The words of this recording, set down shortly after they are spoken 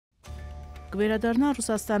Կվերադառնա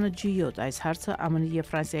Ռուսաստանը G7 այս հարցը ԱՄՆ-ի եւ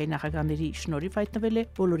Ֆրանսիայի նախագահների շնորհիվ հայտնվել է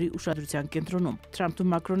բոլորի ուշադրության կենտրոնում։ Թրամփն ու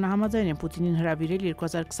Մակրոնը համաձայն են Պուտինին հրավիրել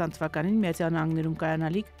 2020 թվականին Միացյալ Նահանգներում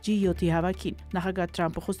կայանալիք G7-ի հավաքին։ Նախագահ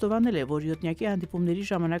Թրամփը խոստովանել է, որ 7-յակի հանդիպումների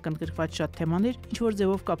ժամանակ ընդգրկված շատ թեմաներ ինչ-որ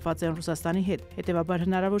ձևով կապված են Ռուսաստանի հետ, հետեւաբար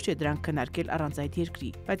հնարավոր չէ դրանք քննարկել առանց այդ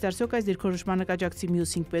երկրի։ Բայց արդյոք այս դիրքորոշմանը կաջակցի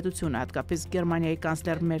մյուս 5 պետությունը, հատկապես Գերմանիայի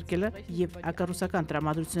կանցլեր Մերկելը եւ հակառուսական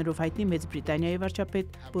տրամադրություններով հայտնի Մեծ Բրիտանիայի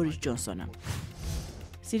վարչապետ Բորիս Ջոնսոնը։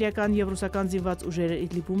 Սիրիական եւ ռուսական զինված ուժերը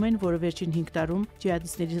Իդլիբում են, որը վերջին 5 տարում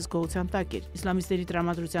ջիհադիստների հսկողության տակ էր։ Իսլամիստների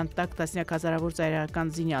տրամադրության տակ տասնյակ հազարավոր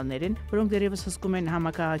ծայրահեղական զինյալներ են, որոնք դեռևս հսկում են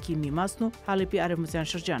համակարգի մի մասն ու Հալեպի արևմտյան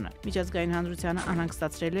շրջանը։ Միջազգային հանրությանը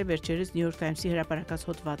անհանգստացրել է վերջերս New York Times-ի հրապարակած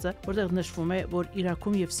հոդվածը, որտեղ նշվում է, որ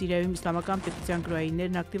Իրաքում եւ Սիրիայում իսլամական պետության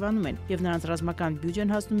գրոհայիններն ակտիվանում են եւ նրանց ռազմական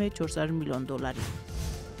բյուջեն հասնում է $400 միլիոն։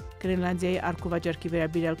 Գրենլանդիայի արկուվաճառքի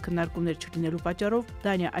վերաբերյալ քննարկումներ չլինելու պատճառով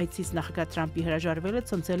Դանիա այցից նախագահ Թրամփի հրաժարվելը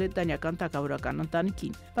ցնցել է դանիական տակավորական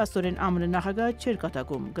ընտանիքին։ Պաստորեն ԱՄՆ նախագահը չէր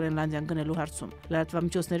կատակում Գրենլանդիան գնելու հարցում։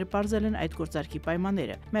 Լրատվամիջոցները պարզել են այդ գործարքի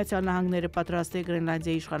պայմանները։ Միացյալ Նահանգները պատրաստ է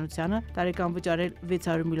Գրենլանդիայի իշխանությանը տարեկան վճարել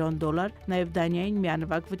 $600 միլիոն, նաև Դանիային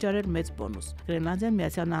միանվագ վճարել մեծ բոնուս։ Գրենլանդիան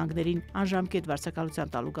Միացյալ Նահանգներին անժամկետ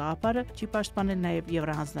վարձակալության տալու գաղափարը չի պաշտպանել նաև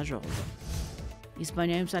Եվրահանձնաժողովը։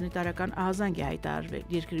 Իսպանիայում սանիտարական ահազանգ է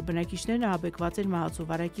հայտարարվել։ Երկրի բնակիչներն ահաբեկված են մահացու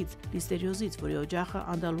վարակից, լիստերիոզից, որի օջախը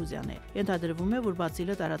Անդալուզիան է։ Ենթադրվում է, որ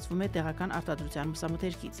բացիլը տարածվում է տեղական արտադրության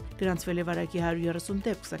մսամթերքից։ Գրանցվել է վարակի 130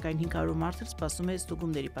 դեպք, սակայն 500 մարդ սպասում է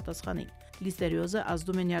ստուգումների պատասխանին։ Լիստերիոզը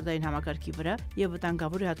ազդում է նյարդային համակարգի վրա եւ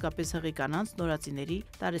վտանգավոր է հատկապես հղի կանանց, նորածիների,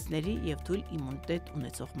 տարեցների եւ թույլ իմունիտետ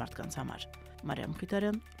ունեցող մարդկանց համար։ Մարիամ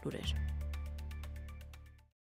Խիթարյան, Լուրեր։